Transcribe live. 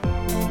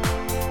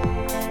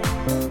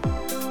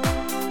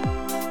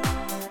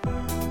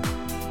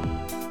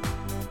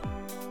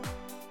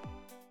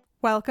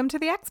Welcome to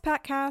the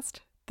Expat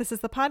Cast. This is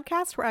the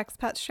podcast where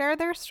expats share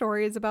their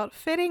stories about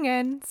fitting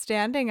in,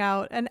 standing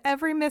out, and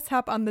every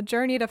mishap on the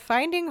journey to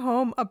finding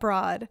home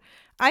abroad.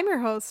 I'm your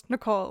host,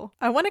 Nicole.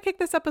 I want to kick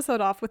this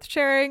episode off with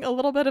sharing a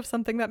little bit of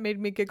something that made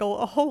me giggle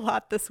a whole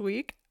lot this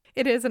week.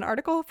 It is an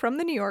article from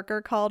The New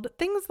Yorker called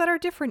Things That Are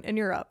Different in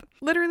Europe.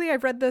 Literally,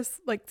 I've read this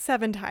like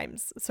 7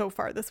 times so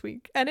far this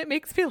week, and it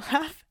makes me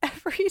laugh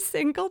every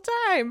single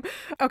time.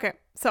 Okay,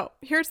 so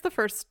here's the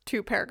first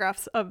 2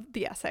 paragraphs of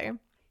the essay.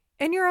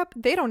 In Europe,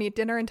 they don't eat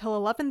dinner until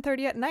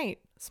 11:30 at night.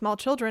 Small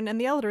children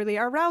and the elderly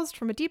are roused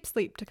from a deep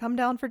sleep to come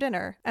down for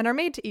dinner and are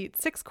made to eat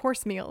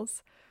 6-course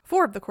meals.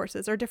 4 of the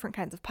courses are different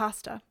kinds of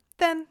pasta.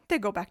 Then they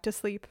go back to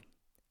sleep.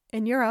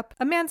 In Europe,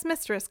 a man's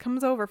mistress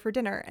comes over for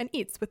dinner and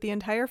eats with the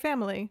entire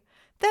family.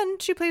 Then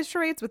she plays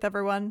charades with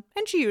everyone,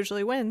 and she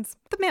usually wins.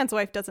 The man's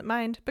wife doesn't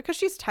mind because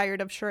she's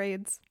tired of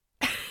charades.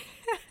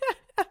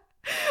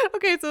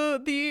 Okay, so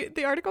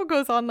the article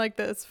goes on like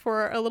this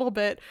for a little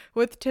bit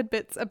with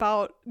tidbits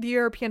about the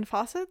European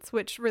faucets,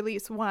 which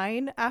release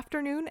wine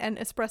after noon and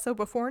espresso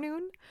before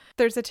noon.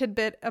 There's a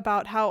tidbit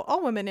about how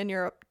all women in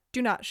Europe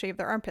do not shave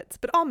their armpits,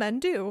 but all men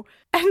do.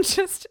 And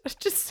just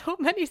so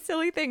many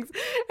silly things.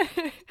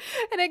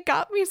 And it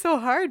got me so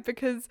hard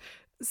because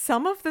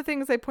some of the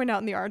things they point out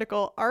in the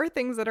article are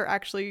things that are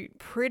actually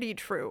pretty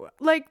true.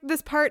 Like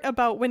this part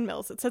about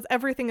windmills. It says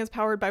everything is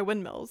powered by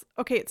windmills.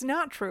 Okay, it's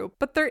not true,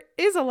 but there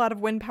is a lot of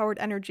wind-powered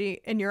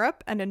energy in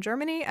Europe and in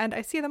Germany, and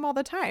I see them all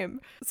the time.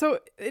 So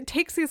it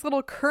takes these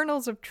little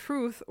kernels of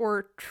truth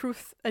or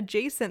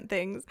truth-adjacent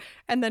things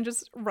and then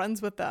just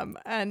runs with them.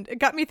 And it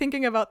got me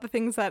thinking about the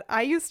things that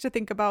I used to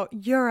think about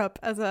Europe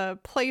as a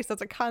place,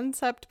 as a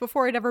concept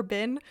before I'd ever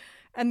been.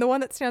 And the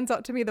one that stands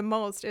out to me the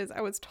most is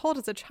I was told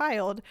as a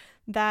child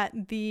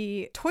that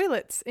the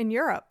toilets in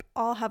Europe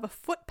all have a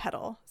foot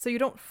pedal. So you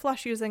don't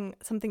flush using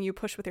something you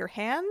push with your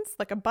hands,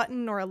 like a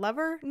button or a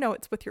lever. No,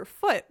 it's with your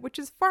foot, which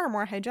is far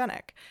more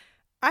hygienic.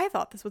 I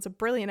thought this was a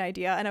brilliant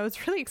idea, and I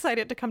was really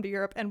excited to come to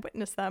Europe and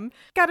witness them.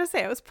 Gotta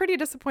say, I was pretty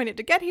disappointed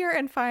to get here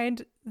and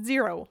find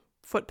 0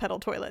 foot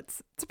pedal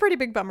toilets. It's a pretty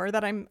big bummer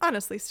that I'm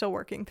honestly still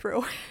working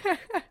through.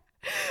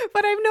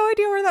 But I have no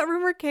idea where that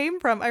rumor came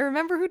from. I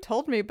remember who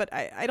told me, but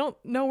I don't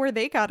know where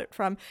they got it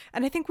from.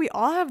 And I think we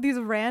all have these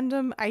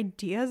random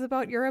ideas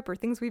about Europe or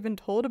things we've been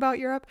told about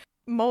Europe,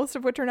 most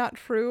of which are not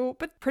true,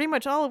 but pretty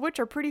much all of which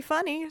are pretty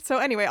funny. So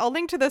anyway, I'll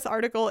link to this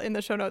article in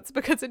the show notes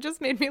because it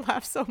just made me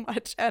laugh so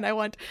much. And I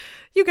want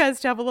you guys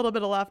to have a little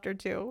bit of laughter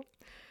too.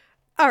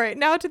 All right,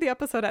 now to the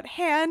episode at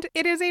hand.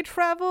 It is a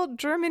Travel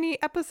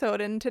Germany episode,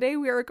 and today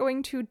we are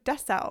going to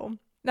Dessau.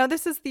 Now,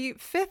 this is the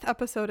 5th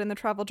episode in the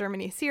Travel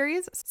Germany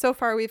series. So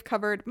far, we've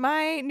covered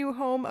my new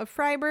home of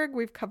Freiburg,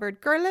 we've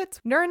covered Görlitz,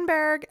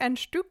 Nuremberg, and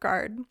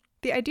Stuttgart.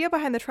 The idea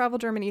behind the Travel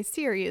Germany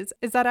series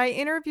is that I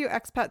interview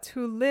expats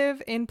who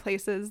live in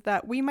places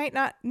that we might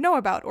not know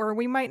about or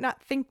we might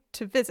not think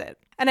to visit.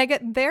 And I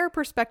get their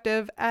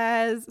perspective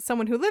as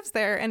someone who lives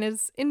there and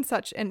is in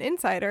such an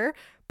insider,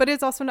 but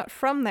is also not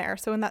from there.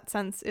 So in that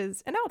sense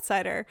is an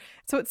outsider.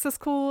 So it's this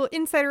cool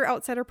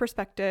insider-outsider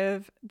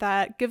perspective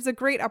that gives a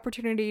great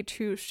opportunity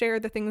to share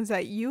the things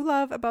that you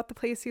love about the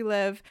place you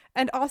live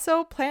and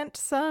also plant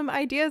some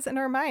ideas in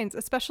our minds,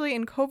 especially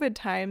in COVID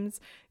times.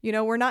 You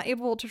know, we're not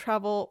able to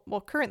travel,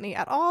 well, currently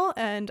at all,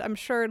 and I'm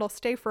sure it'll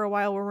stay for a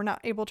while where we're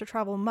not able to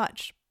travel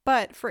much.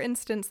 But for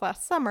instance,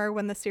 last summer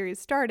when the series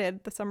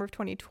started, the summer of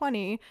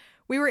 2020,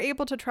 we were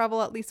able to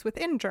travel at least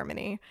within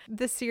Germany.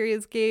 This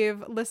series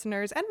gave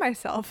listeners and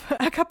myself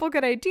a couple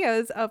good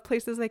ideas of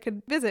places they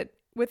could visit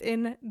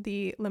within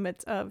the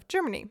limits of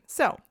Germany.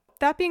 So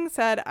that being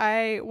said,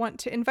 I want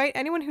to invite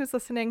anyone who's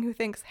listening who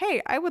thinks,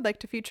 hey, I would like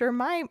to feature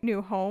my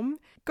new home.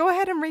 Go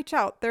ahead and reach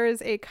out. There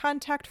is a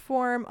contact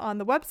form on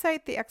the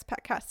website,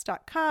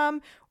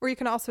 theexpatcast.com, or you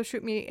can also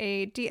shoot me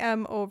a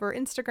DM over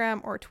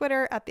Instagram or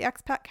Twitter at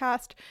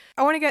theexpatcast.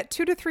 I want to get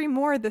 2 to 3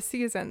 more this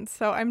season,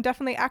 so I'm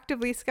definitely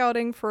actively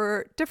scouting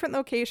for different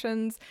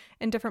locations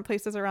in different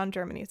places around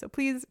Germany. So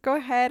please go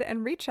ahead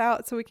and reach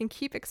out so we can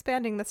keep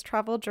expanding this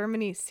Travel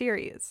Germany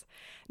series.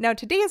 Now,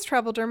 today's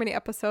Travel Germany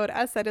episode,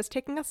 as said, is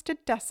taking us to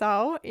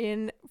Dessau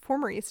in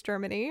former East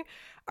Germany.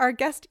 Our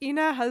guest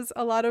Ina has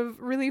a lot of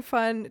really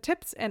fun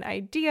tips and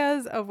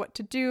ideas of what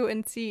to do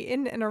and see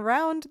in and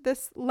around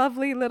this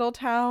lovely little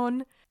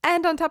town.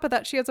 And on top of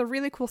that, she has a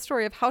really cool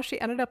story of how she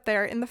ended up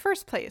there in the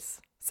first place.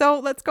 So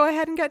let's go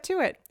ahead and get to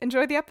it.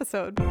 Enjoy the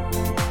episode.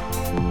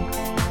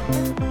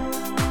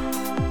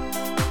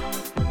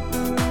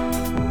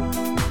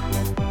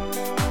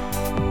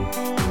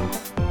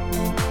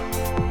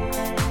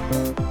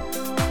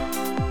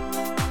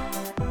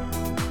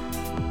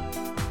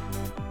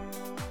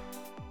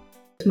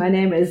 My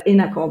name is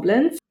Ina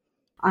Koblenz.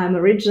 I'm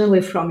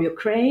originally from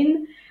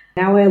Ukraine.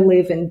 Now I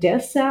live in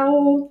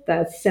Dessau,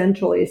 that's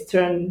Central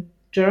Eastern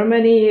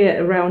Germany,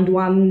 around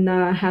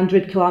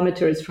 100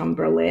 kilometers from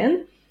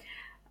Berlin.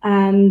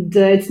 And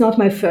it's not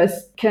my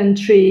first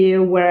country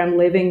where I'm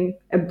living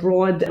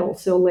abroad. I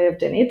also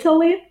lived in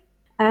Italy.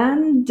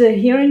 And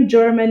here in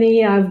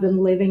Germany, I've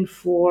been living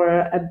for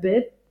a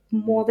bit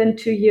more than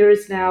 2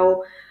 years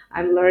now.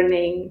 I'm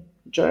learning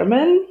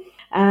German,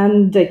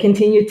 and I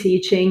continue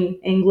teaching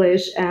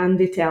English and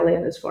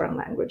Italian as foreign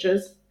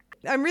languages.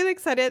 I'm really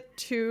excited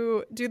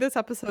to do this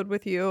episode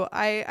with you.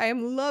 I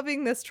am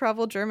loving this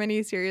Travel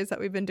Germany series that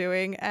we've been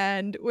doing.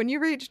 And when you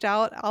reached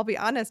out, I'll be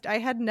honest, I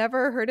had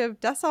never heard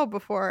of Dessau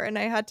before, and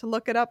I had to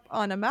look it up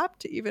on a map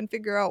to even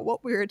figure out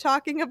what we were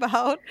talking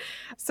about.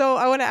 So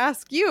I want to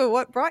ask you,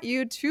 what brought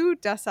you to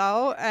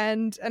Dessau,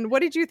 and what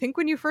did you think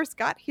when you first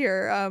got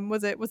here?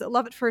 Was it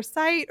love at first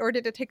sight, or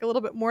did it take a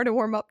little bit more to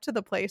warm up to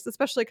the place,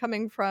 especially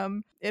coming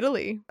from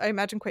Italy? I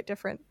imagine quite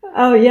different.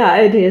 Oh, yeah,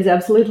 it is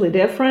absolutely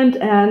different.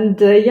 And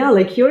yeah,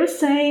 like you're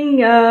saying,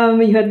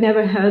 you had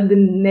never heard the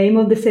name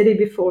of the city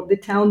before, the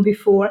town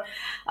before.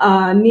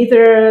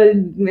 Neither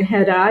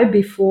had I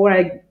before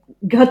I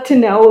got to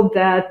know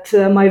that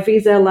my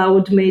visa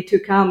allowed me to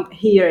come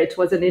here. It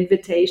was an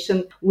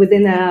invitation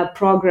within a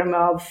program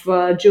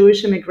of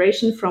Jewish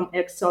immigration from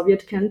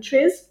ex-Soviet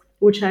countries,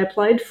 which I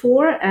applied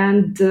for.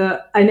 And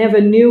I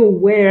never knew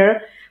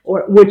where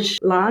or which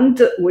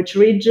land, which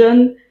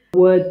region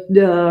would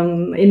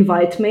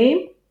invite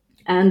me.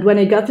 And when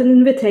I got an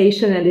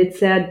invitation and it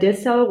said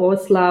Dessau,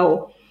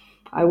 Roßlau,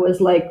 I was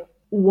like,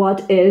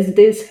 what is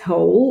this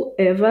hole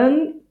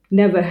even?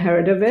 Never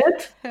heard of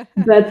it.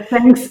 But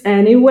thanks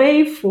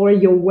anyway for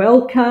your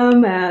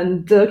welcome.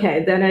 And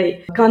okay, then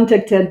I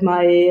contacted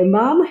my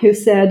mom who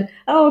said,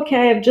 oh,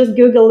 okay, I've just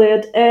Googled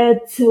it.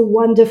 It's a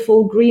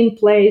wonderful green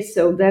place.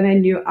 So then I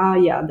knew,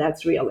 yeah,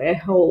 that's really a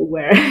hole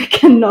where I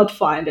cannot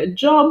find a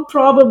job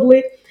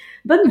probably.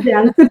 But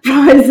then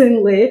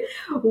surprisingly,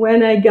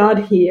 when I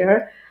got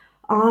here,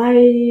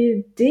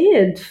 I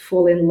did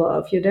fall in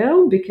love,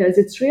 because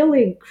it's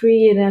really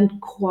green and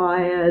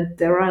quiet.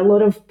 There are a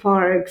lot of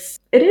parks.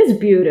 It is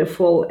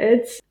beautiful.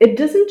 It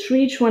doesn't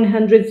reach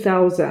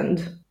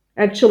 100,000.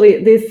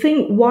 Actually, they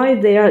think why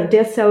they are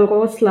Dessau,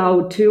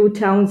 Roßlau, two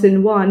towns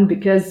in one,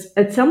 because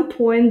at some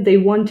point they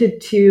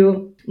wanted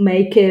to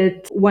make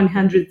it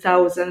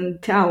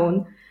 100,000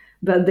 town,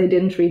 but they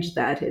didn't reach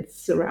that.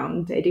 It's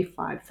around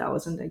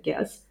 85,000, I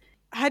guess.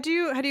 Had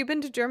you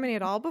been to Germany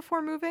at all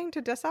before moving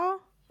to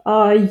Dessau?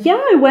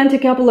 Yeah, I went a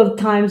couple of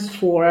times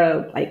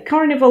for like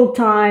carnival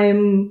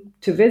time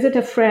to visit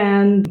a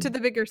friend. To the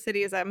bigger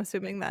cities, I'm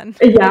assuming then.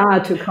 Yeah,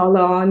 to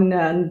Cologne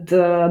and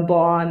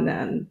Bonn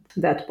and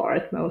that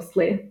part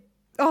mostly.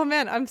 Oh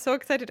man, I'm so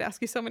excited to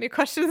ask you so many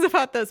questions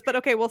about this. But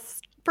okay, we'll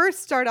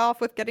first start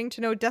off with getting to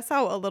know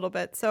Dessau a little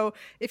bit. So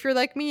if you're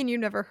like me and you've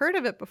never heard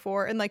of it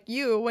before, and like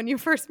you, when you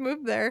first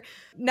moved there,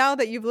 now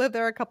that you've lived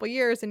there a couple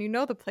years and you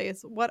know the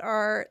place, what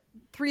are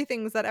 3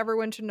 things that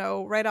everyone should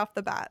know right off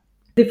the bat?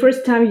 The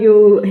first time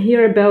you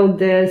hear about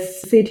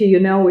this city,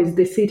 is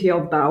the city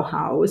of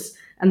Bauhaus.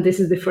 And this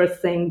is the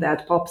first thing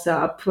that pops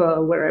up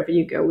wherever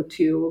you go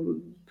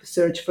to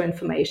search for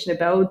information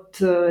about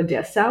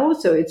Dessau.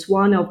 So it's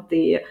one of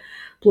the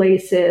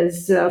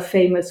places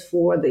famous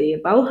for the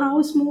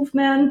Bauhaus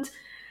movement.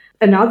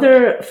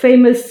 Another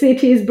famous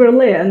city is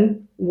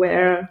Berlin,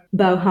 where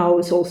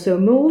Bauhaus also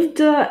moved.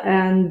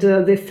 And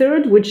the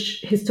third,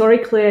 which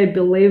historically I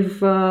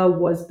believe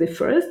was the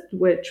first,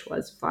 which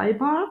was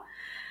Weimar.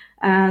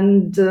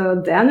 And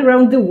then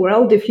around the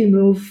world, if you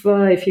go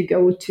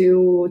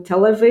to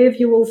Tel Aviv,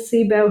 you will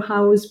see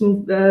Bauhaus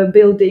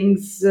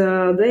buildings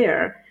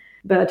there.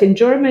 But in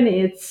Germany,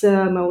 it's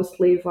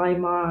mostly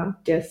Weimar,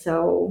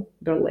 Dessau,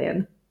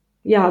 Berlin.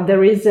 Yeah,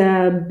 there is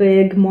a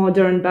big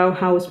modern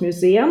Bauhaus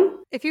museum.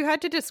 If you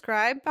had to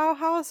describe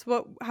Bauhaus,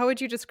 how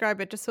would you describe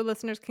it, just so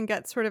listeners can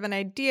get sort of an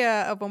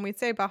idea of when we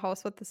say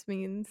Bauhaus, what this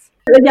means?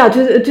 Yeah,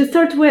 to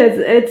start with,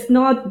 it's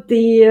not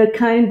the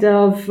kind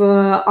of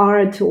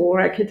art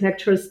or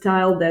architecture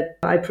style that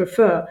I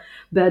prefer,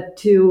 but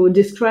to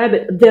describe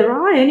it, there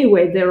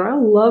are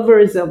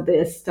lovers of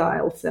this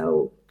style.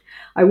 So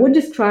I would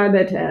describe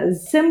it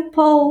as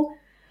simple,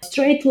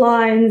 straight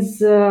lines,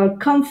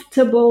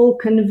 comfortable,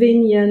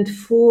 convenient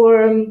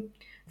for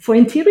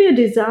interior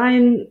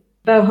design.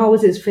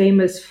 Bauhaus is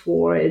famous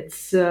for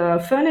its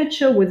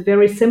furniture with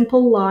very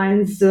simple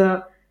lines,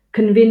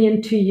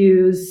 convenient to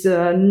use,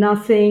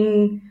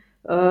 nothing,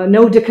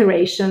 no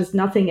decorations,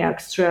 nothing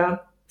extra.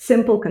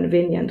 Simple,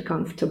 convenient,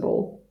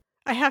 comfortable.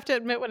 I have to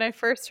admit, when I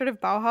first heard of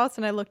Bauhaus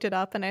and I looked it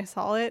up and I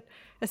saw it,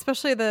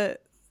 especially the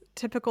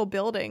typical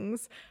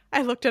buildings,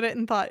 I looked at it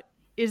and thought,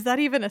 is that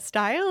even a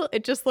style?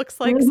 It just looks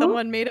like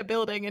someone made a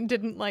building and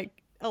didn't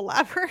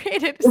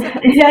elaborate it.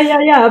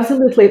 Yeah,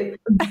 absolutely.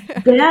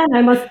 Then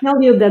I must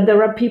tell you that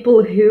there are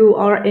people who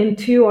are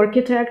into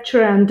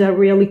architecture and are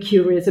really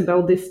curious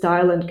about this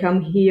style and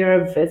come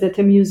here, visit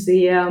a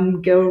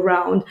museum, go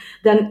around.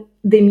 Then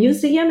the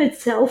museum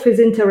itself is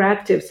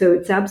interactive, so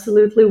it's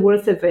absolutely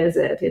worth a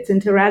visit. It's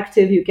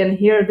interactive. You can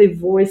hear the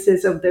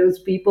voices of those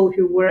people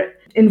who were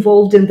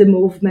involved in the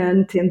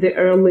movement in the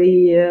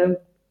early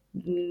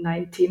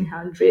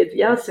 1900s.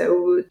 Yeah,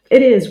 so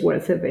it is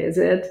worth a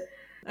visit.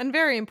 And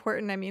very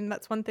important. I mean,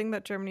 that's one thing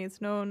that Germany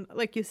is known,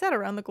 like you said,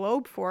 around the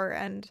globe for.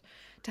 And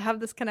to have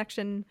this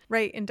connection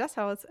right in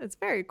Dessau, it's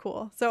very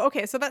cool. So,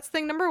 okay, so that's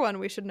thing number 1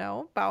 we should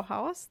know,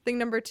 Bauhaus. Thing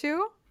number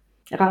 2?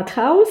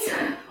 Rathaus,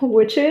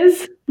 which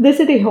is the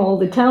city hall,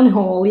 the town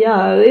hall.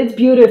 Yeah, it's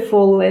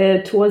beautiful.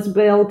 It was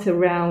built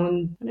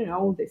around, I don't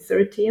know, the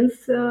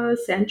 13th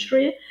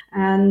century.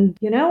 And,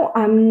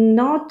 I'm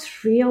not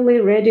really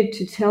ready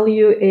to tell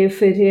you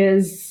if it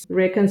is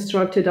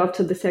reconstructed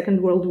after the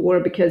Second World War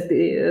because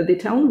the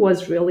town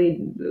was really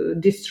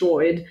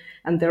destroyed.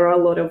 And there are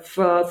a lot of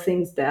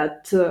things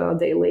that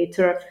they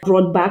later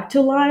brought back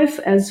to life.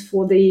 As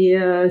for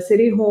the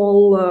city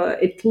hall,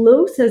 it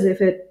looks as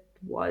if it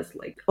was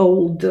like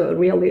old,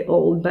 really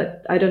old,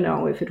 but I don't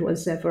know if it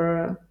was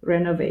ever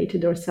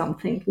renovated or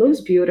something. It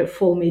looks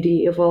beautiful,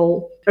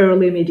 medieval,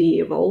 early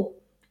medieval,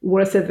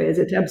 worth a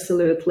visit,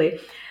 absolutely.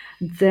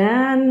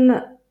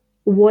 Then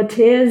what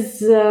is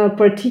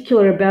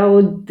particular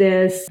about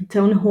this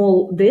town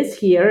hall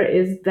this year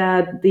is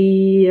that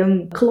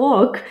the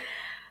clock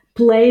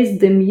plays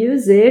the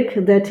music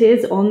that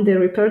is on the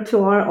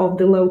repertoire of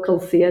the local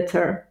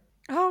theater.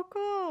 Oh,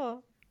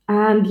 cool.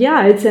 And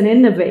yeah, it's an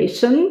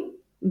innovation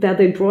that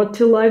they brought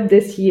to life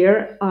this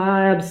year.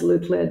 I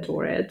absolutely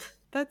adore it.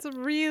 That's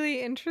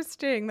really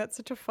interesting. That's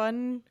such a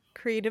fun,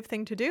 creative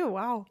thing to do.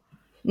 Wow.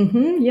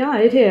 Yeah,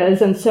 it is.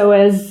 And so,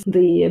 as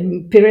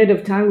the period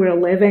of time we're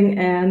living,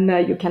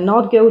 and you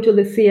cannot go to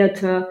the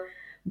theater,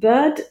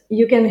 but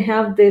you can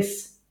have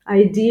this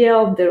idea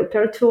of the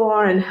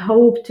repertoire and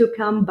hope to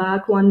come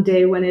back one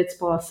day when it's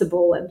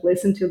possible and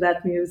listen to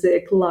that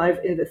music live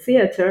in the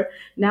theater.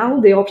 Now,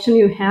 the option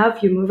you have,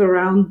 you move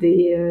around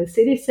the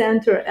city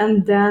center,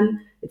 and then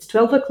it's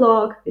 12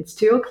 o'clock, it's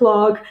 2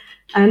 o'clock,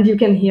 and you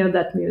can hear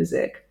that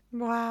music.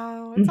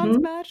 Wow. It sounds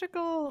hmm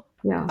magical.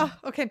 Yeah. Oh,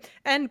 okay.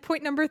 And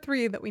point number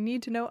 3 that we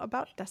need to know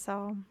about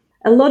Dessau.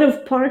 A lot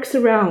of parks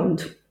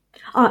around.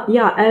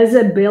 Yeah, as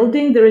a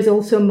building, there is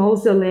also a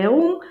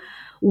mausoleum,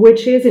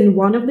 which is in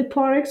one of the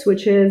parks,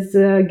 which is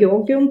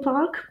Georgium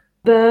Park.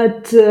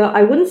 But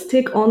I wouldn't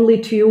stick only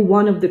to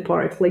one of the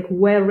parks. Like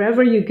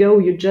wherever you go,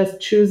 you just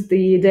choose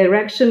the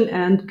direction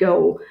and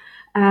go.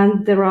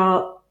 And there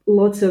are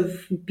lots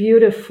of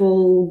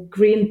beautiful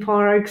green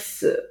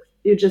parks.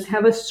 You just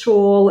have a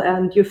stroll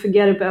and you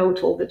forget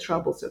about all the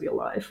troubles of your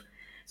life.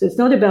 So it's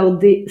not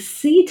about the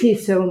city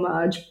so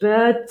much,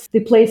 but the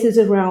places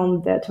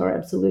around that are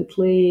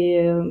absolutely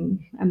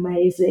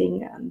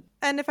amazing.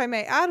 And if I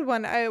may add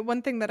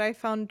one thing that I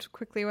found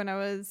quickly when I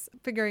was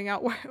figuring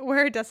out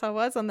where Dessau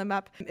was on the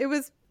map, it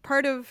was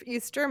part of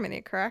East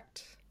Germany,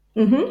 correct?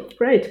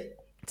 Great.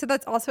 So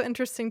that's also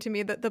interesting to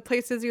me that the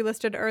places you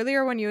listed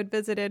earlier when you had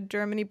visited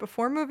Germany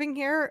before moving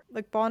here,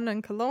 like Bonn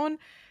and Cologne,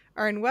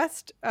 are in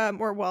West,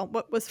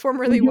 what was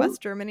formerly West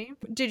Germany.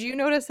 Did you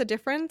notice a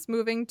difference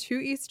moving to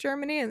East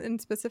Germany and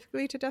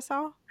specifically to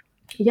Dessau?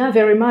 Yeah,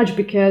 very much,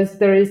 because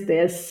there is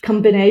this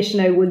combination,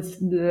 I would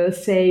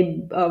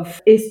say,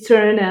 of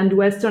Eastern and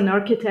Western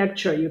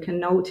architecture. You can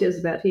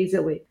notice that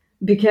easily.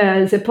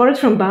 Because apart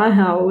from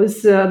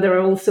Bauhaus, there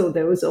are also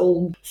those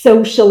old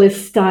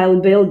socialist style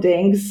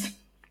buildings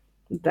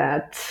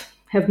that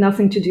have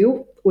nothing to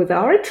do with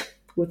art,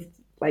 with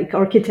like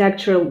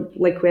architecture,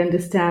 like we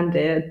understand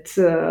it,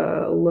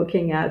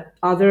 looking at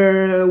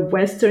other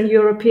Western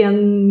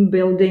European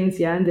buildings,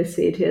 yeah, in the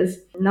cities.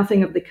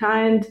 Nothing of the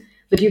kind,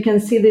 but you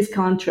can see this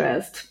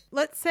contrast.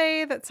 Let's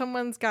say that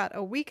someone's got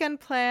a weekend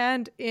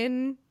planned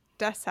in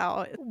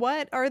Dessau.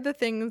 What are the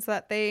things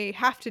that they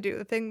have to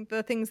do?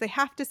 The things they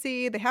have to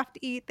see, they have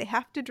to eat, they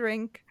have to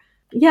drink?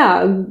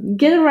 Yeah,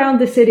 get around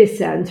the city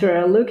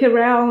center, look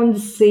around,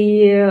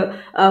 see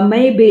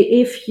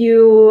maybe if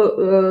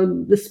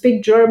you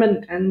speak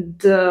German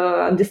and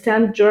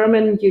understand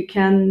German, you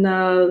can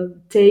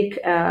take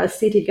a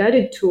city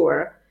guided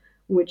tour,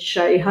 which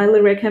I highly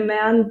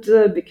recommend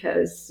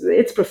because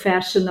it's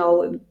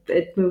professional.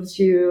 It moves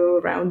you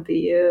around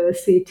the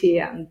city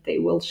and they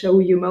will show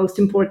you most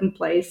important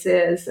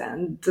places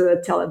and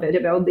tell a bit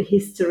about the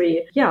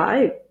history.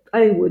 Yeah,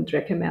 I would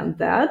recommend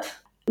that.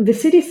 The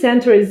city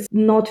center is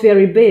not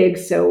very big,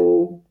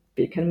 so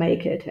you can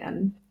make it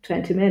in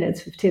 20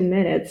 minutes, 15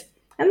 minutes.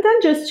 And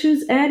then just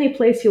choose any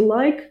place you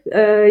like.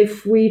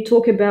 If we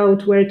talk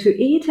about where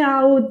to eat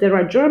out, there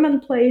are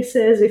German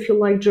places. If you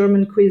like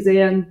German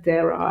cuisine,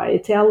 there are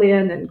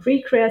Italian and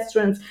Greek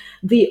restaurants.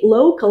 The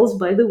locals,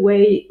 by the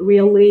way,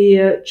 really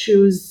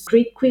choose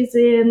Greek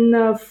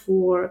cuisine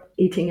for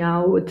eating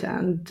out,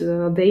 and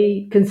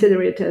they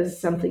consider it as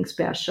something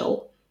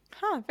special.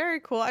 Huh, very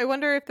cool. I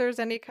wonder if there's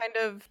any kind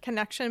of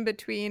connection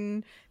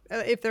between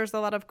if there's a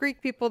lot of Greek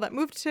people that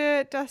moved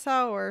to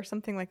Dessau or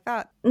something like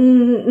that.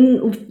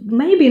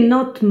 Maybe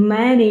not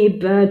many,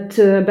 but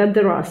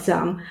there are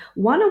some.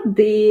 One of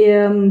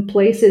the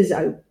places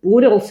I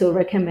would also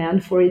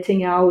recommend for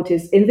eating out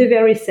is in the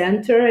very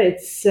center.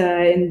 It's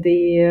in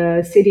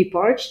the city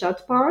park,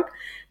 Stadtpark,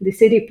 the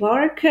city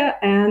park,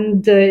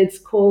 and it's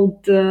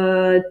called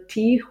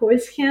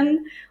Teehäuschen,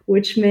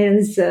 which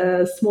means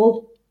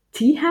small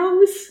tea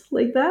house,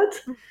 like that.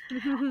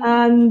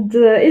 And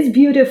it's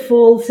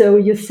beautiful. So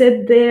you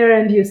sit there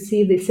and you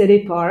see the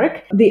city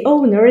park. The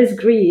owner is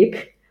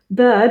Greek,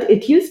 but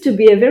it used to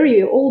be a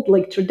very old,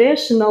 like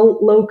traditional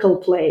local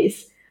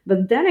place.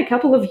 But then a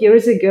couple of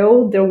years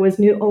ago, there was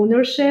new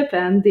ownership,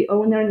 and the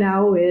owner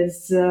now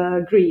is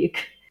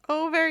Greek.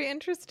 Oh, very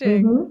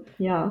interesting.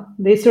 Yeah,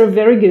 they serve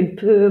very good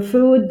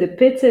food. The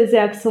pizza is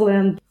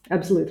excellent.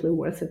 Absolutely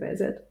worth a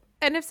visit.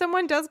 And if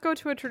someone does go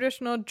to a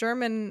traditional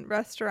German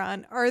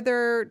restaurant, are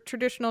there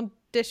traditional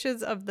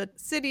dishes of the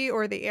city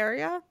or the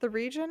area, the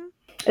region?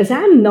 As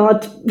I'm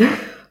not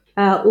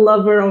a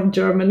lover of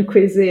German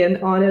cuisine,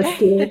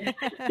 honestly,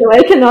 so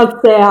I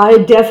cannot say I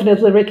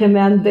definitely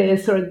recommend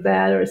this or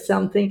that or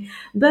something.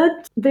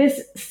 But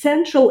this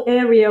central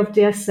area of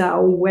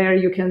Dessau, where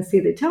you can see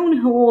the town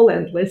hall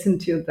and listen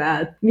to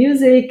that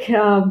music,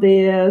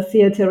 the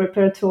theater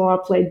repertoire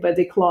played by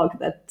the clock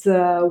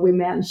that we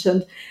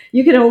mentioned,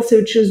 you can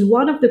also choose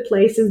one of the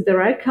places.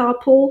 There are a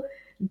couple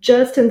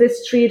just in the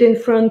street in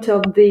front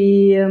of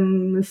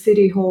the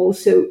city hall,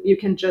 so you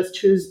can just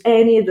choose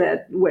any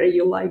that where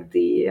you like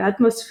the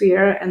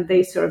atmosphere, and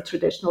they serve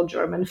traditional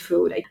German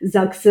food, like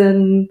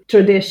Saxon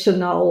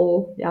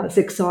traditional, yeah,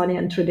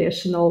 Saxonian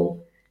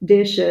traditional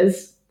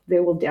dishes. They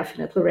will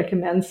definitely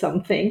recommend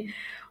something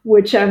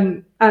which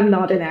I'm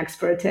not an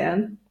expert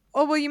in.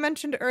 Oh, well, you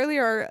mentioned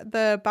earlier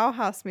the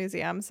Bauhaus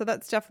Museum, so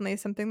that's definitely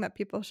something that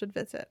people should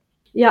visit.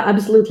 Yeah,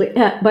 absolutely.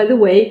 By the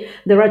way,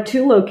 there are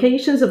two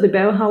locations of the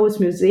Bauhaus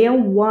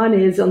Museum. One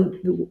is on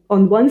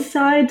one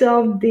side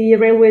of the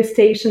railway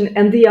station,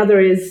 and the other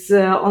is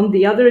on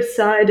the other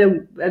side,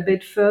 a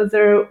bit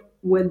further,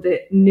 with the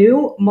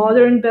new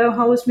modern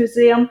Bauhaus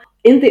Museum.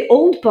 In the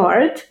old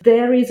part,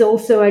 there is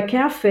also a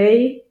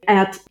cafe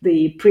at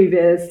the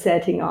previous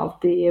setting of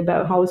the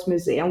Bauhaus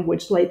Museum,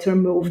 which later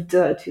moved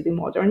to the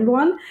modern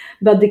one.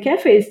 But the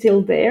cafe is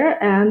still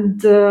there,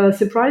 and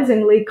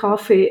surprisingly,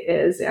 coffee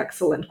is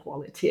excellent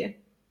quality.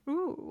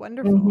 Ooh,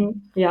 wonderful.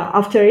 Yeah,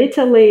 after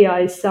Italy,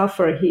 I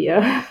suffer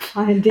here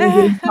finding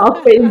good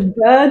coffee,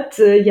 but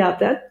yeah,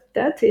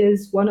 that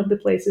is one of the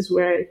places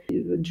where I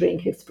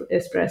drink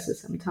espresso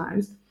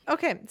sometimes.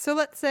 Okay, so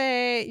let's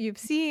say you've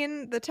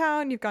seen the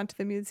town, you've gone to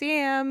the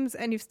museums,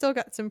 and you've still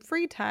got some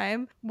free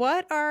time.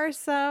 What are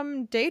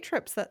some day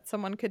trips that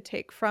someone could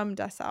take from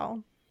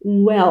Dessau?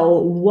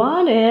 Well,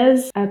 one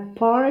is a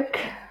park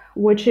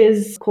which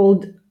is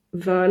called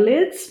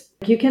Wörlitz.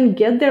 You can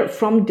get there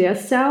from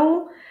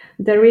Dessau.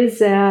 There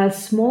is a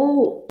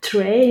small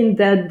train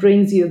that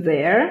brings you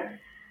there.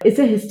 It's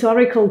a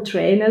historical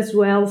train as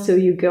well, so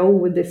you go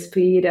with the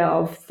speed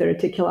of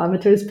 30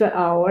 kilometers per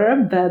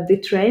hour, but the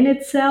train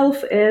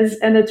itself is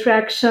an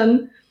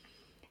attraction,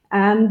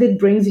 and it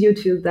brings you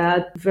to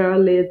that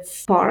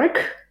Wörlitz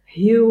park,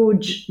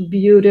 huge,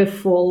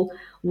 beautiful,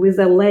 with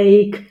a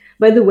lake.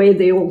 By the way,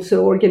 they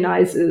also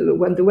organize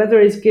when the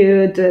weather is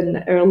good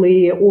in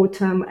early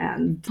autumn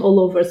and all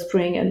over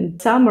spring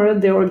and summer,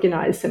 they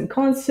organize some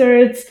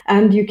concerts,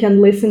 and you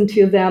can listen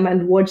to them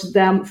and watch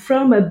them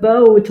from a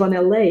boat on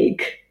a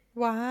lake.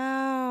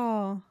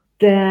 Wow.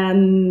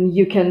 Then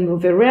you can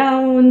move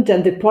around,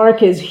 and the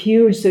park is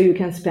huge, so you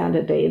can spend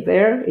a day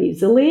there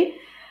easily.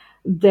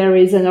 There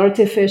is an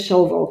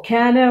artificial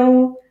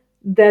volcano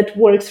that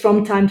works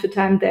from time to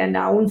time. They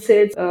announce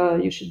it.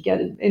 You should get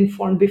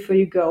informed before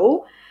you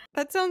go.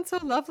 That sounds so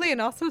lovely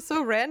and also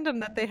so random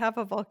that they have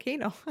a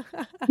volcano.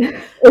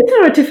 It's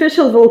an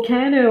artificial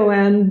volcano,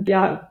 and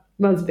yeah,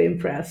 must be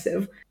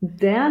impressive.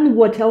 Then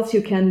what else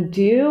you can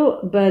do?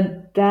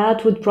 But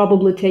that would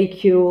probably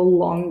take you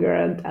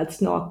longer.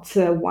 That's not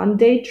a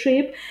one-day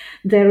trip.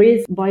 There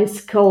is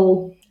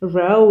bicycle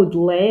road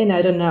lane,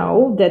 I don't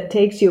know, that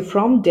takes you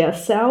from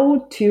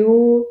Dessau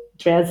to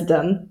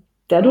Dresden.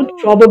 That would Oh,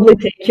 probably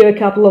take you a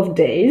couple of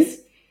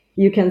days.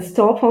 You can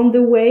stop on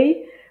the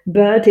way,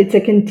 but it's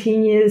a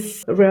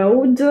continuous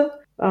road,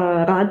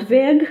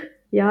 Radweg,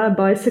 yeah,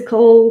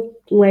 bicycle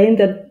lane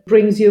that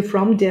brings you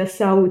from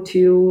Dessau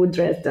to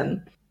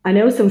Dresden. I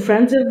know some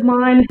friends of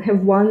mine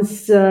have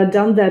once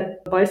done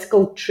that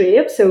bicycle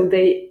trip. So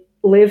they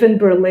live in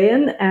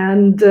Berlin,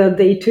 and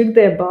they took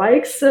their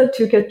bikes,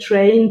 took a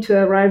train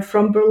to arrive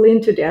from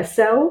Berlin to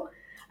Dessau.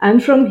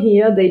 And from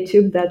here, they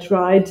took that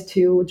ride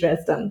to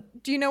Dresden.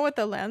 do you know what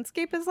the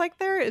landscape is like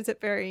there? Is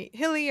it very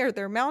hilly? Are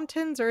there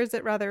mountains or is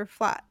it rather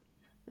flat?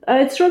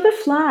 It's rather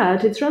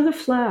flat. It's rather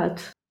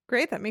flat.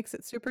 Great, that makes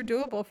it super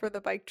doable for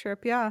the bike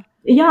trip. Yeah.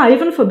 Yeah,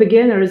 even for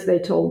beginners, they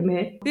told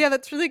me. Yeah,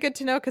 that's really good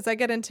to know because I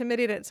get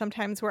intimidated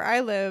sometimes where I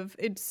live.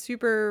 It's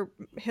super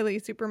hilly,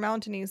 super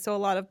mountainy. So a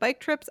lot of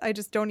bike trips I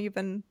just don't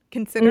even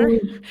consider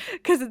Mm.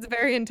 because it's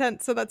very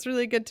intense. So that's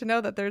really good to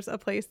know that there's a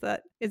place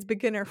that is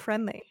beginner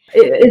friendly.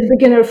 It's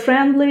beginner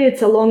friendly.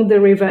 It's along the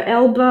River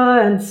Elbe,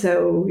 and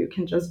so you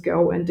can just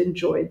go and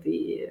enjoy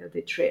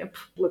the trip,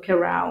 look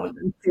around,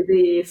 and see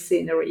the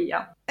scenery.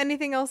 Yeah.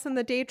 Anything else in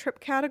the day trip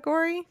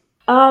category?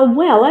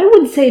 Well, I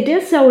would say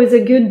Dessau is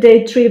a good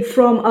day trip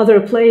from other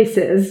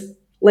places.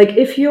 Like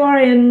if you are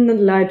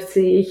in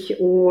Leipzig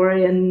or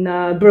in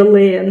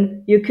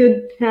Berlin, you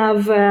could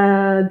have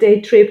a day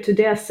trip to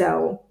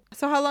Dessau.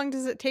 So how long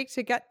does it take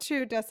to get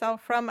to Dessau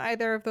from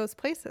either of those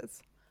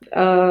places?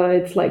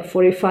 It's like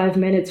 45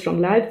 minutes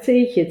from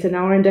Leipzig. It's an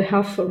hour and a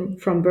half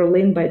from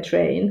Berlin by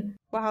train.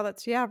 Wow,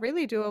 that's, yeah,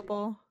 really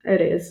doable.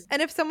 It is.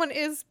 And if someone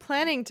is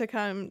planning to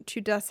come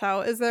to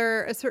Dessau, is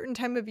there a certain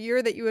time of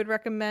year that you would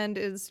recommend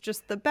is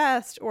just the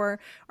best? Or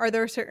are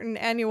there certain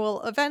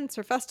annual events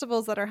or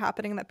festivals that are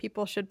happening that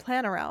people should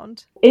plan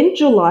around? In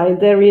July,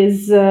 there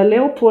is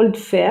Leopold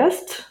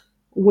Fest,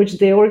 which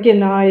they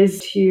organize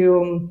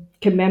to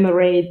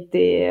commemorate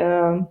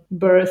the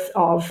birth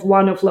of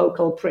one of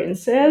local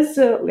princes,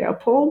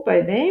 Leopold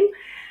by name.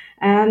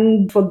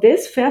 And for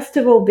this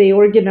festival, they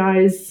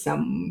organize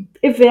some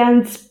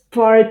events,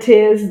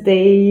 parties.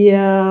 They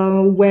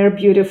wear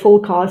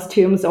beautiful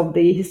costumes of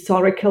the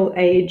historical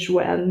age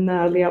when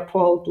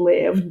Leopold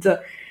lived.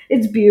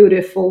 It's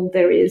beautiful.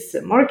 There is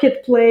a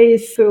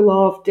marketplace full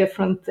of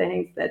different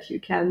things that you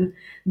can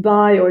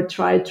buy or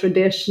try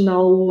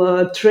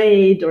traditional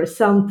trade or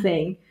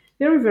something.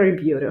 Very, very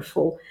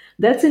beautiful.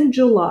 That's in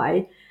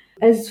July.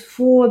 As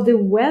for the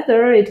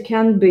weather, it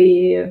can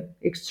be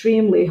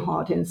extremely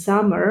hot in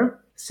summer.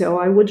 So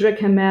I would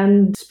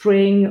recommend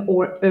spring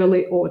or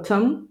early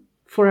autumn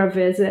for a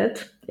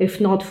visit, if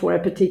not for a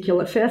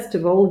particular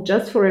festival,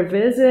 just for a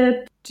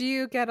visit. Do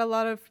you get a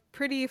lot of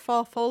pretty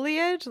fall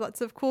foliage, lots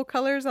of cool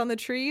colors on the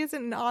trees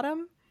in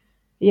autumn?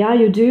 Yeah,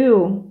 you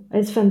do.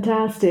 It's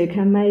fantastic,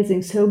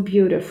 amazing, so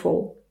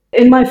beautiful.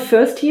 In my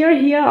first year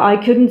here, I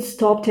couldn't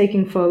stop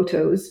taking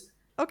photos.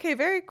 Okay,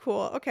 very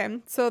cool. Okay,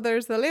 so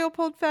there's the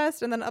Leopold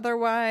Fest, and then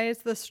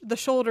otherwise the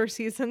shoulder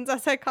seasons,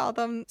 as I call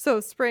them,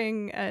 so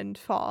spring and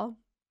fall.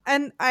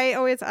 And I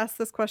always ask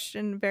this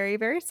question very,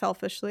 very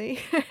selfishly.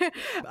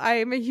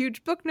 I'm a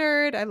huge book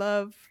nerd. I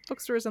love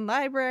bookstores and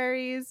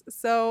libraries.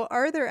 So,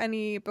 are there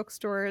any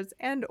bookstores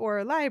and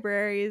or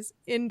libraries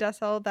in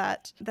Dessau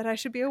that I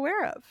should be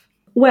aware of?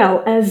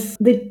 Well, as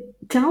the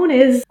town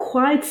is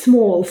quite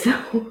small,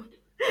 so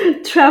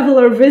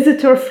traveler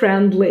visitor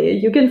friendly,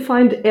 you can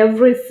find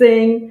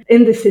everything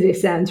in the city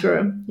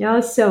center. Yeah,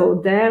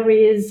 so there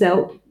is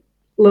a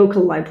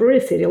local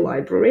library, city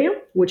library,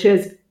 which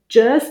is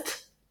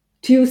just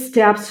 2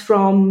 steps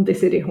from the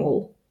city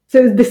hall.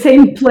 So it's the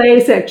same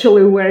place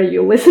actually where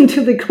you listen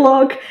to the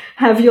clock,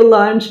 have your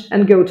lunch,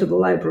 and go to the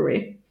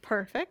library.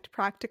 Perfect,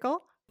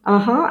 practical.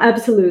 Uh-huh,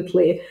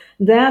 absolutely.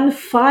 Then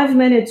 5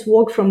 minutes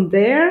walk from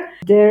there,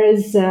 there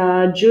is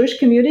a Jewish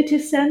community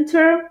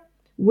center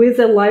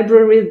with a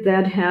library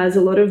that has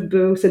a lot of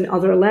books in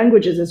other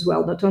languages as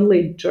well, not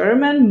only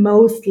German,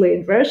 mostly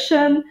in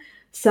Russian,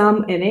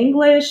 some in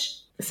English.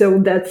 So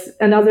that's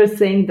another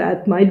thing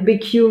that might be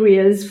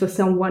curious for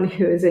someone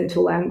who is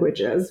into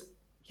languages.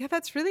 Yeah,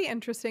 that's really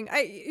interesting.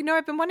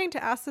 I've been wanting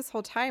to ask this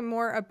whole time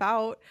more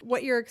about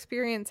what your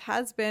experience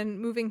has been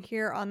moving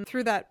here on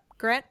through that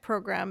grant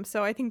program.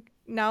 So I think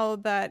now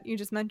that you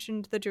just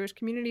mentioned the Jewish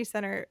Community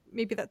Center,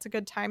 maybe that's a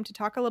good time to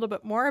talk a little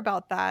bit more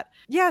about that.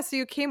 Yeah, so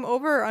you came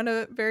over on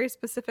a very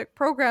specific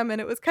program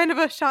and it was kind of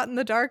a shot in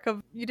the dark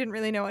of you didn't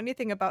really know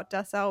anything about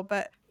Dessau,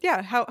 but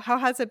yeah, how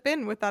has it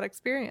been with that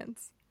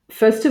experience?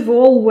 First of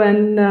all,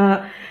 when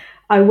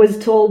I was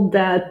told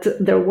that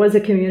there was a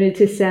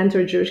community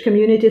center, Jewish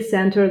community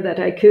center that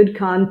I could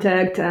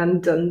contact,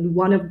 and on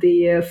one of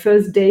the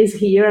first days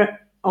here,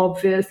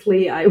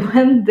 obviously, I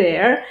went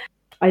there.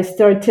 I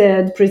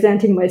started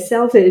presenting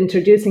myself,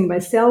 introducing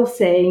myself,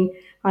 saying,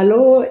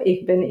 Hallo,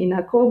 ich bin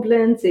Ina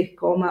Koblenz, ich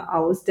komme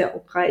aus der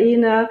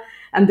Ukraine.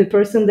 And the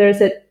person there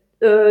said,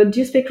 do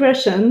you speak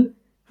Russian?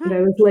 And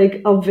I was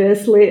like,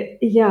 obviously,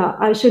 yeah,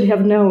 I should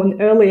have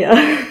known earlier.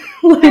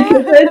 Like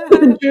it's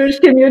a Jewish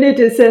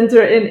community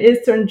center in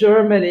Eastern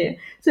Germany.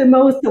 So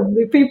most of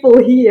the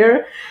people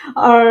here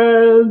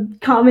are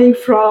coming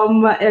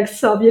from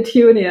ex-Soviet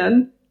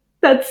Union.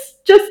 That's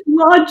just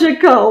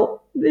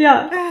logical.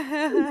 Yeah.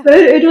 But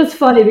it was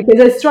funny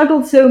because I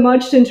struggled so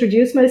much to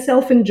introduce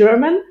myself in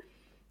German,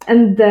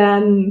 and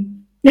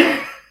then it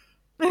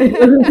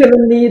wasn't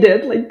even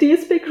needed. Like, do you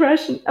speak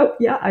Russian? Oh,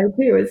 yeah, I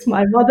do. It's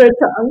my mother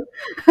tongue.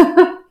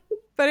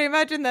 But I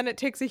imagine then it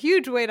takes a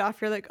huge weight off.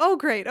 You're like, oh,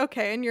 great.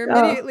 Okay. And you're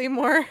Yeah. immediately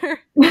more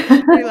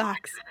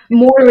relaxed.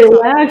 More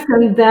relaxed,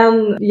 and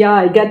then yeah,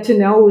 I get to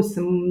know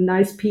some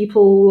nice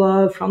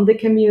people from the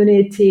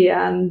community,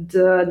 and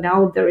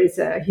now there is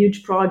a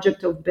huge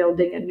project of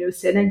building a new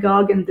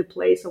synagogue in the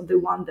place of the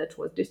one that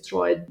was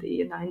destroyed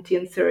the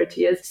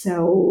 1930s.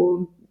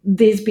 So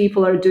these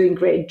people are doing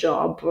great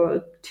job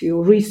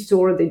to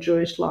restore the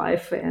Jewish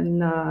life in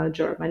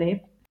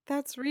Germany.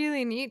 That's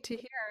really neat to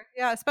hear.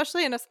 Yeah,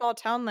 especially in a small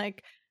town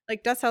like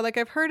Dessau. Like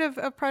I've heard of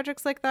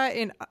projects like that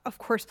in of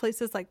course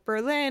places like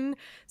Berlin,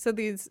 so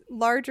these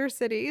larger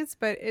cities,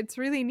 but it's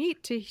really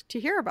neat to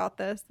hear about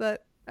this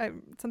that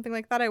something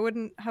like that I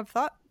wouldn't have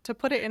thought to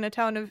put it in a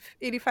town of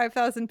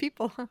 85,000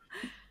 people.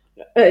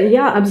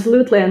 Yeah,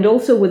 absolutely, and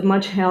also with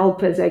much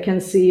help, as I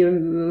can see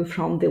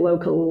from the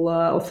local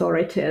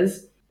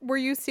authorities. Were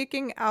you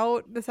seeking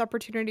out this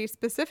opportunity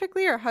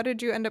specifically, or how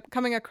did you end up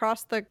coming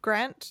across the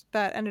grant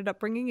that ended up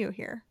bringing you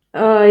here?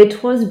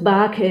 It was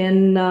back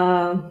in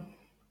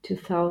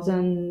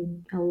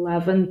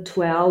 2011,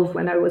 12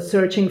 when I was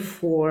searching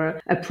for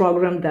a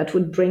program that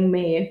would bring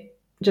me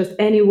just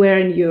anywhere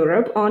in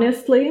Europe,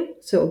 honestly,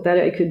 so that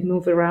I could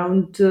move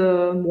around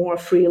more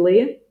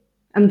freely.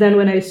 And then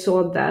when I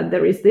saw that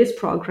there is this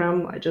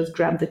program, I just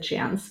grabbed the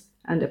chance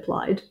and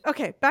applied.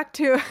 Okay, back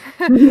to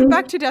Mhm.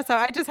 back to Dessau.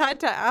 I just had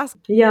to ask.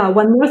 Yeah,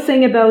 one more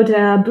thing about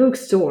a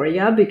bookstore,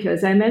 yeah,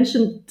 because I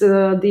mentioned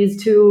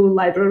these two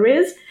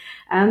libraries,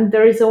 and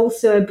there is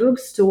also a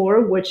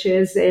bookstore which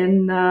is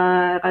in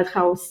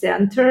Rathaus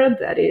Center,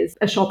 that is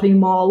a shopping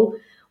mall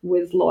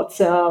with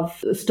lots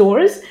of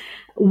stores,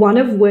 one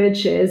of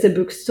which is a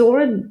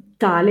bookstore,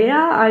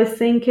 Thalia. I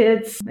think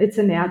it's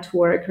a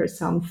network or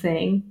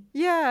something.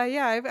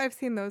 Yeah, I've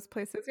seen those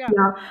places. Yeah.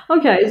 Yeah.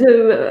 Okay.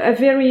 So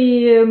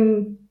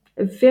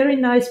a very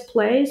nice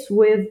place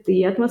with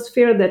the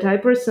atmosphere that I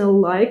personally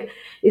like,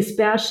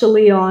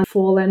 especially on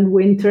fall and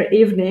winter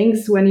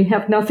evenings when you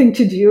have nothing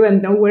to do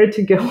and nowhere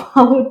to go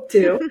out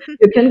to.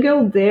 You can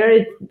go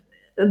there.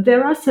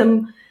 There are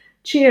some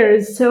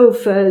chairs,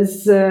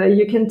 sofas.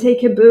 You can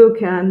take a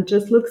book and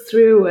just look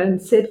through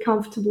and sit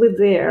comfortably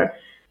there.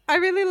 I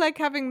really like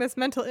having this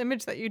mental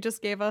image that you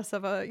just gave us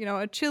of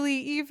a chilly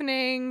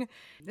evening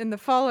in the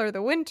fall or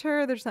the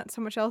winter. There's not so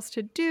much else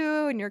to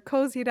do and you're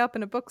cozied up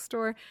in a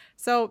bookstore.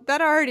 So that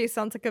already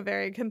sounds like a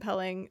very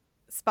compelling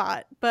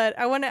spot. But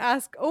I want to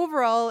ask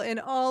overall, in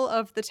all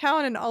of the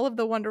town and all of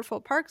the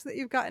wonderful parks that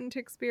you've gotten to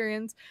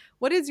experience,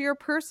 what is your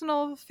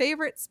personal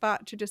favorite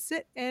spot to just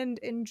sit and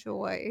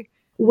enjoy?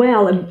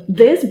 Well,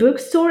 this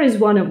bookstore is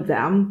one of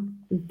them.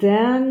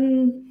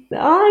 Then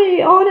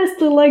I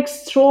honestly like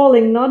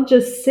strolling, not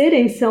just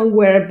sitting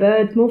somewhere,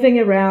 but moving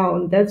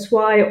around. That's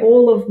why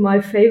all of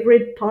my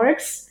favorite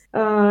parks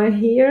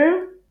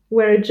here,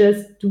 where I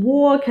just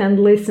walk and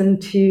listen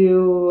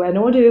to an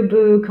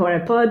audiobook or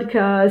a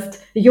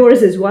podcast.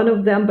 Yours is one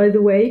of them, by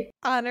the way.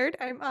 Honored.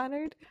 I'm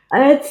honored.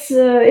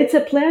 It's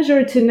a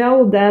pleasure to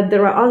know that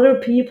there are other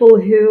people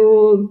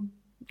who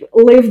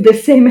live the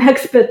same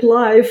expat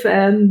life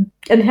and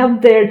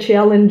have their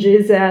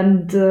challenges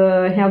and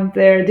have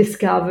their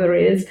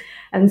discoveries.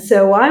 And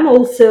so I'm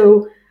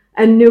also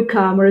a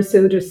newcomer,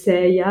 so to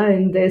say, yeah,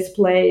 in this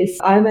place.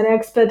 I'm an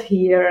expat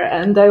here,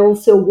 and I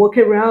also walk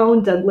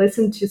around and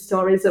listen to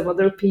stories of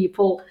other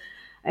people.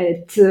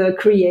 It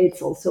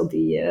creates also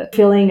the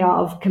feeling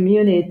of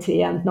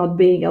community and not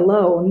being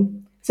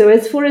alone. So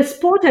as for a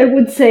sport, I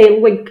would say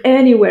like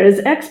anywhere. As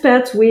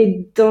expats,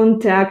 we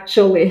don't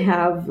actually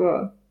have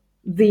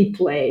the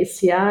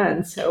place, yeah,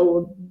 and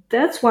so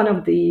that's one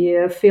of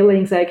the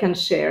feelings I can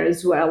share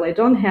as well. I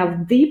don't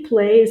have the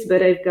place,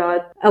 but I've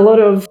got a lot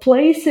of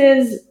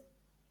places,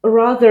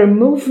 rather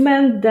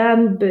movement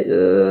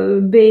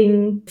than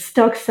being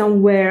stuck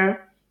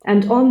somewhere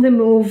and on the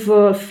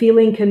move,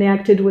 feeling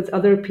connected with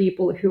other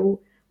people who,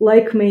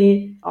 like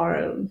me,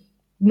 are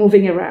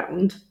moving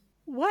around.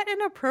 What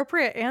an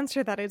appropriate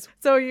answer that is.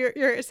 So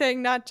you're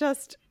saying not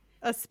just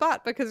a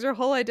spot, because your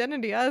whole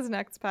identity as an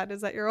expat is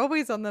that you're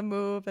always on the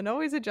move and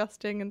always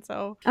adjusting, and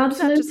so it's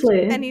not just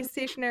Absolutely. any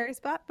stationary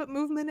spot, but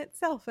movement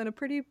itself in a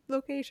pretty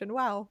location.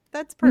 Wow,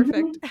 that's Hmm.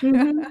 perfect.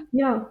 Hmm.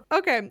 Yeah.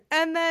 Okay,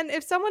 and then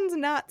if someone's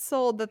not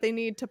sold that they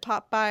need to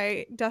pop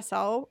by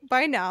Dessau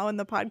by now in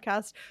the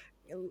podcast,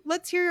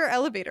 let's hear your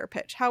elevator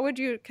pitch. How would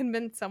you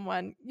convince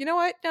someone, you know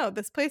what? No,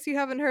 this place you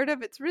haven't heard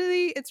of, it's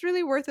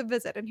really worth a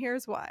visit, and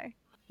here's why.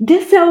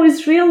 Dessau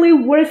is really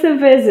worth a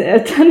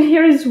visit, and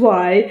here's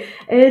why.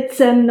 It's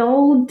an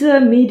old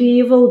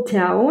medieval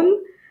town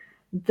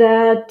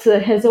that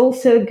has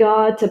also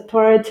got a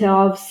part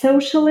of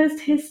socialist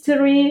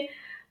history,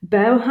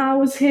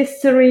 Bauhaus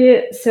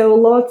history, so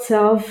lots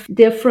of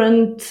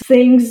different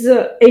things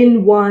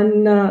in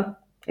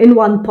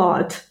one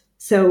pot.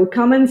 So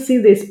come and see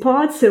this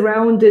pot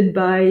surrounded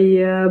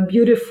by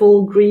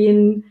beautiful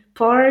green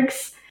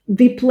parks.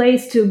 The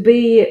place to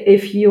be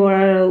if you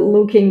are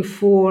looking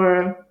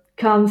for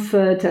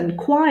comfort and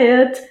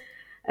quiet,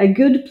 a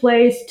good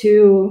place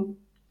to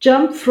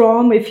jump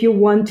from if you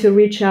want to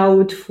reach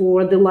out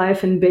for the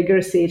life in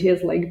bigger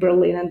cities like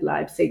Berlin and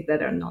Leipzig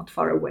that are not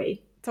far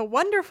away. It's a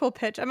wonderful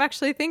pitch. I'm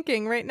actually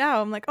thinking right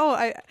now, I'm like,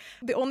 oh,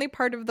 the only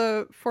part of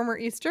the former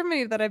East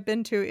Germany that I've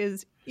been to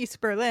is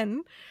East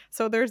Berlin.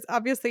 So there's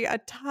obviously a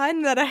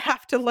ton that I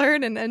have to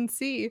learn and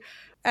see.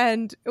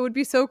 And it would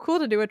be so cool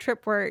to do a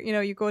trip where,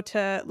 you go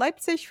to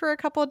Leipzig for a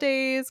couple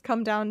days,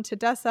 come down to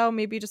Dessau,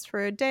 maybe just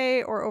for a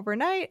day or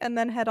overnight, and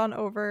then head on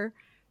over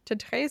to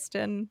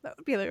Dresden. That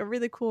would be like a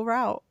really cool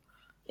route.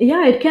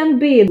 Yeah, it can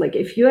be like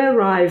if you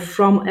arrive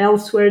from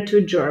elsewhere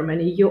to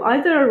Germany, you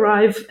either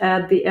arrive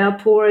at the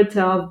airport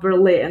of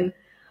Berlin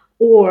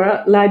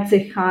or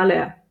Leipzig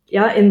Halle.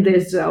 Yeah, in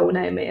this zone,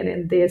 I mean,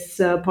 in this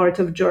part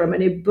of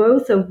Germany,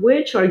 both of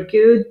which are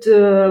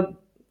good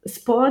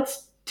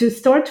spots to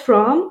start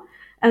from.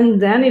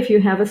 And then, if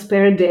you have a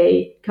spare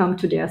day, come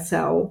to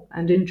Dessau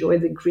and enjoy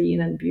the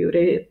green and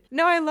beauty.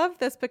 No, I love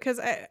this because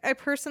I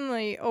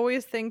personally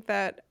always think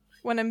that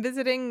when I'm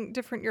visiting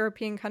different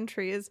European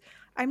countries,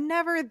 I'm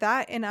never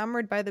that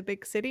enamored by the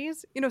big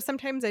cities.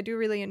 Sometimes I do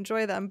really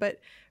enjoy them, but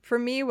for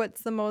me,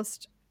 what's the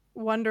most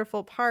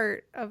wonderful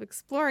part of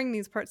exploring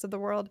these parts of the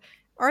world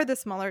are the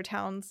smaller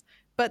towns.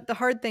 But the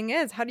hard thing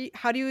is, how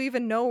do you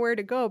even know where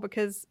to go?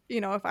 Because,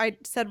 if I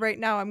said right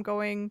now I'm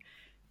going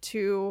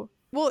to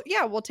Well,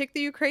 yeah, we'll take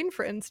the Ukraine,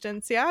 for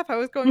instance. Yeah, if I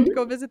was going to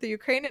go visit the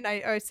Ukraine and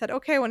I said,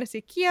 okay, I want to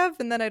see Kiev,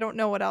 and then I don't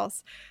know what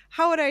else,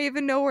 how would I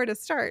even know where to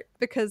start?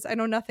 Because I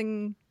know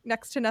nothing,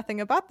 next to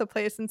nothing about the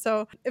place. And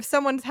so if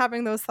someone's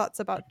having those thoughts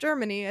about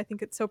Germany, I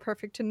think it's so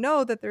perfect to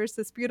know that there's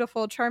this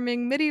beautiful,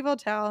 charming medieval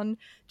town,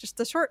 just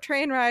a short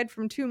train ride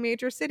from two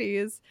major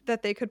cities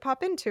that they could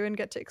pop into and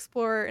get to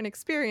explore and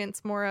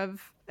experience more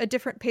of a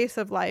different pace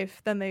of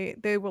life than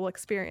they will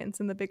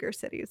experience in the bigger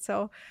cities.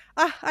 So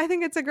I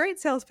think it's a great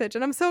sales pitch,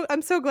 and I'm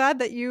so glad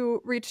that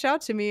you reached out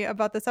to me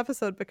about this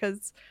episode,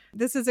 because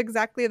this is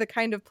exactly the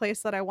kind of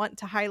place that I want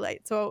to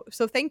highlight. So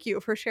thank you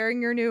for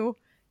sharing your new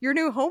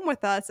home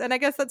with us. And I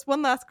guess that's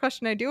one last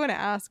question I do want to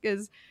ask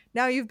is,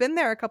 now you've been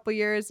there a couple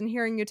years, and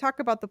hearing you talk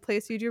about the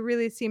place, you do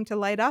really seem to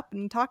light up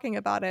in talking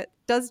about it.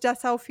 Does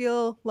Dessau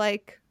feel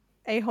like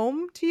a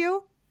home to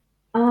you?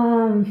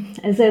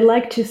 As I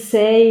like to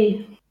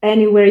say,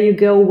 anywhere you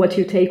go, what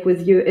you take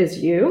with you is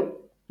you.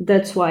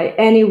 That's why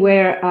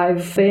anywhere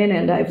I've been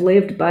and I've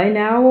lived by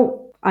now,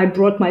 I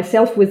brought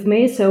myself with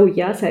me. So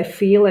yes, I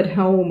feel at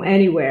home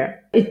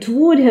anywhere. It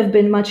would have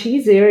been much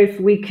easier if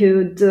we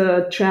could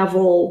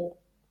travel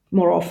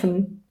more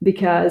often,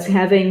 because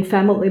having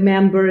family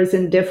members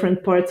in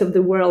different parts of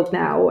the world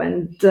now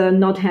and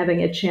not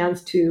having a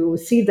chance to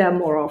see them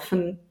more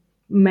often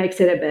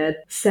makes it a bit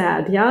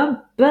sad, yeah.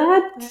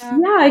 But Yeah.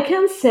 yeah, I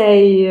can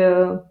say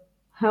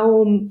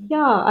home.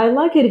 Yeah, I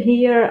like it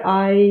here.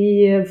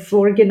 I have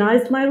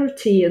organized my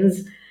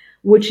routines,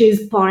 which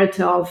is part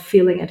of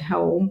feeling at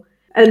home.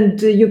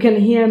 And you can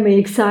hear me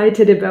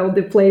excited about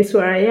the place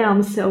where I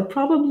am. So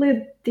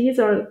probably these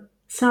are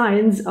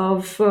signs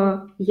of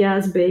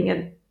yes, being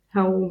at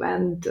home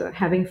and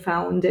having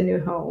found a new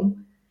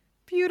home.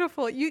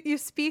 Beautiful. You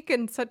speak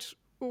in such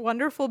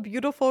wonderful,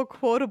 beautiful,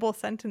 quotable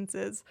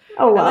sentences.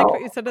 Oh I liked wow.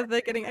 what you said at the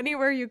beginning.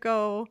 Anywhere you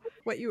go,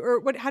 what you or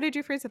what how did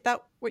you phrase it?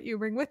 That what you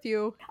bring with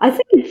you. I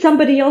think it's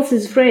somebody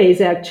else's phrase,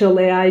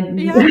 actually. I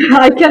Yeah.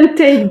 I can't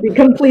take the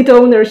complete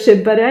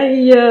ownership, but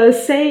I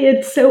say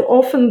it so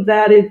often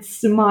that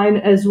it's mine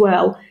as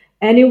well.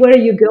 Anywhere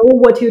you go,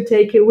 what you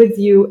take it with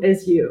you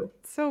is you.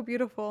 So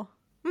beautiful.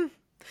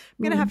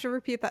 I'm gonna Mm. have to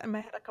repeat that in my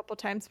head a couple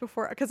times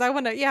before, because I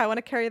want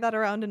to carry that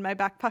around in my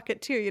back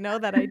pocket too,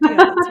 that idea.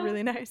 That's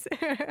really nice.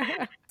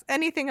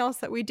 Anything else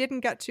that we didn't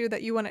get to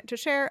that you wanted to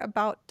share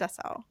about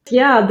Dessau?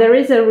 Yeah, there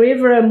is a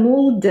river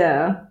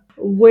Mulde,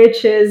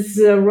 which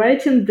is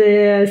right in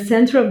the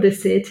center of the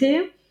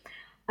city,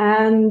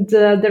 and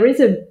there is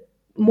a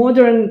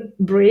modern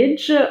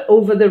bridge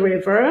over the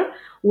river,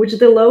 which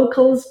the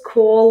locals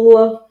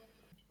call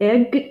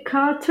Egg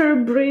Cutter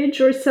Bridge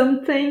or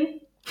something.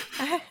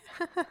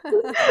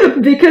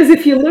 Because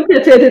if you look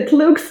at it, it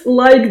looks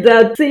like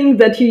that thing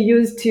that you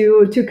use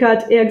to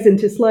cut eggs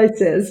into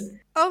slices.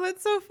 Oh,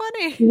 that's so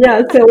funny.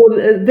 Yeah, so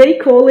they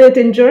call it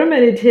in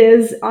German, it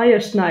is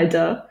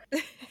Eierschneider.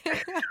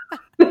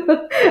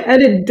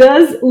 And it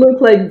does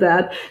look like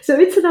that. So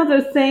it's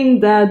another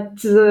thing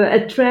that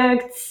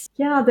attracts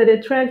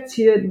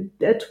you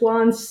at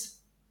once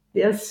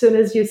as soon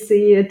as you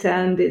see it,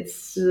 and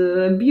it's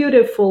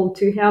beautiful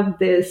to have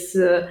this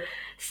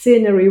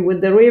scenery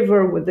with the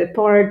river, with the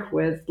park,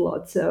 with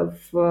lots of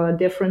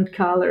different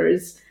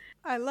colors.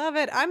 I love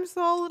it. I'm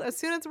sold. As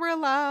soon as we're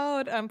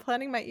allowed, I'm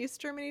planning my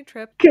East Germany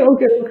trip. Cool,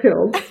 cool,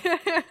 cool.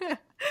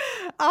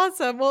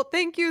 Awesome. Well,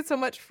 thank you so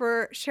much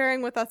for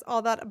sharing with us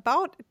all that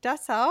about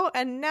Dessau.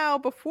 And now,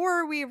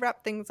 before we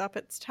wrap things up,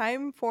 it's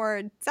time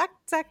for Zack,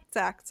 Zack,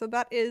 Zack. So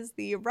that is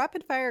the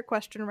rapid fire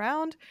question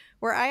round,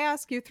 where I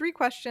ask you 3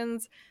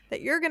 questions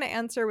that you're going to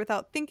answer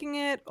without thinking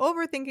it,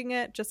 overthinking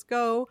it. Just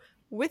go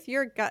with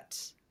your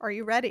gut. Are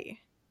you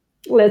ready?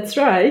 Let's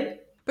try.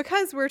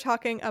 Because we're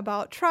talking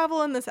about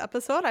travel in this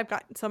episode, I've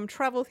got some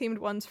travel themed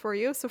ones for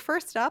you. So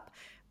first up,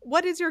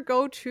 what is your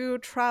go-to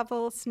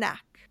travel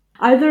snack?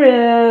 Either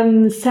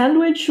a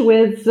sandwich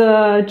with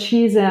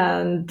cheese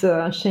and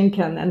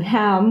schinken and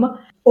ham,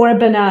 or a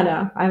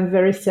banana. I'm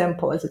very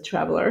simple as a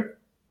traveler.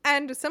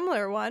 And a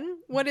similar one,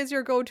 what is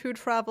your go-to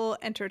travel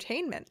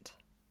entertainment?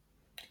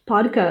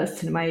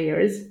 Podcasts in my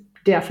ears,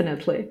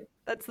 definitely.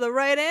 That's the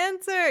right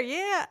answer.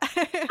 Yeah.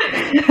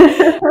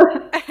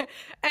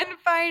 And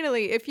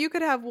finally, if you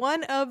could have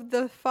one of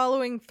the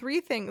following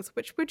 3 things,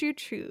 which would you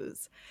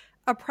choose?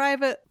 A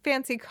private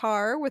fancy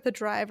car with a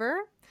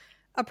driver,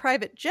 a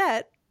private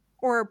jet,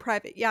 or a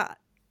private yacht?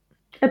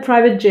 A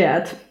private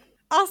jet.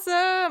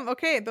 Awesome.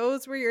 Okay,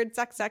 those were your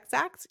Zack, Zack,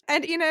 Zacks.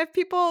 And if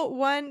people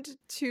want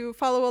to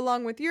follow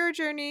along with your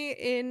journey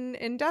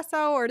in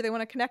Dessau, or do they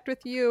want to connect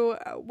with you,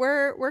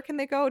 where can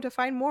they go to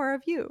find more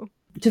of you?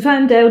 To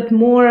find out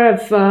more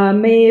of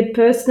me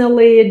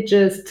personally,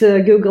 just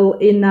Google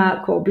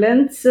Inna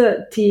Koblenz,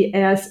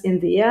 TS in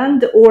the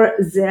end, or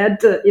Z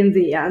in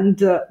the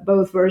end.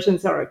 Both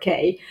versions are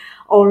okay.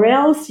 Or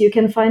else you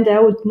can find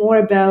out more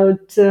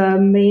about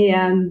me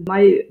and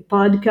my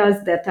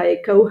podcast that I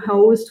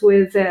co-host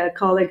with a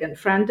colleague and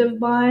friend of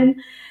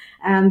mine.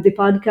 And the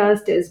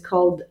podcast is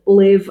called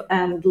Live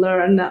and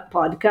Learn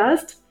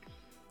Podcast.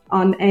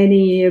 on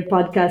any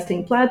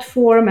podcasting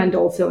platform and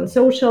also on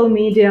social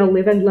media,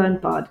 Live and Learn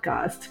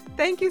Podcast.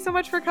 Thank you so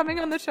much for coming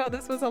on the show.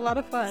 This was a lot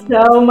of fun.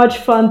 So much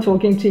fun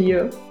talking to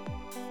you.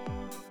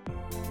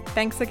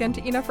 Thanks again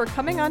to Ina for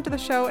coming onto the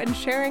show and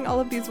sharing all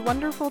of these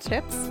wonderful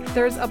tips.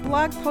 There's a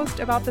blog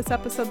post about this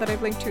episode that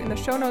I've linked to in the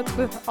show notes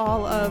with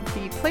all of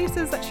the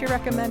places that she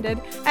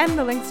recommended, and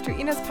the links to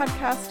Ina's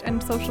podcast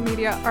and social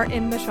media are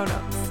in the show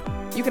notes.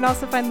 You can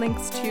also find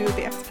links to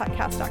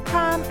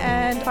theexpatcast.com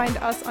and find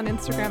us on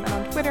Instagram and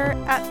on Twitter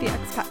at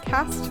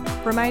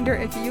theexpatcast. Reminder,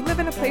 if you live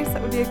in a place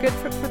that would be a good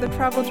fit for the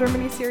Travel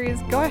Germany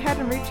series, go ahead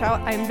and reach out.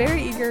 I'm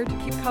very eager to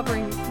keep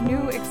covering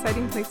new,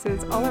 exciting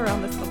places all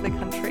around this lovely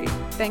country.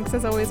 Thanks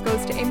as always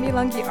goes to Amy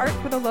Lungi Art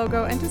for the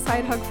logo and to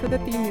Sidehug for the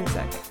theme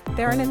music.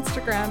 They're on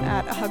Instagram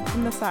at A Hug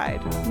From The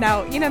Side.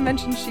 Now, Ina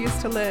mentioned she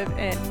used to live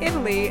in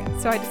Italy,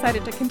 so I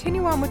decided to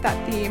continue on with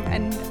that theme,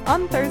 and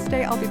on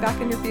Thursday I'll be back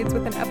in your feeds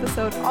with an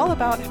episode all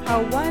about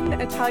how one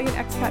Italian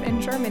expat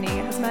in Germany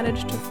has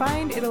managed to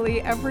find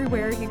Italy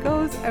everywhere he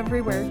goes,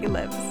 everywhere he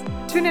lives.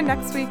 Tune in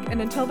next week,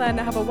 and until then,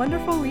 have a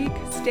wonderful week,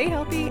 stay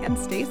healthy, and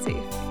stay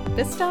safe.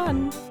 Bis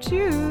dann!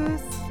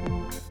 Tschüss!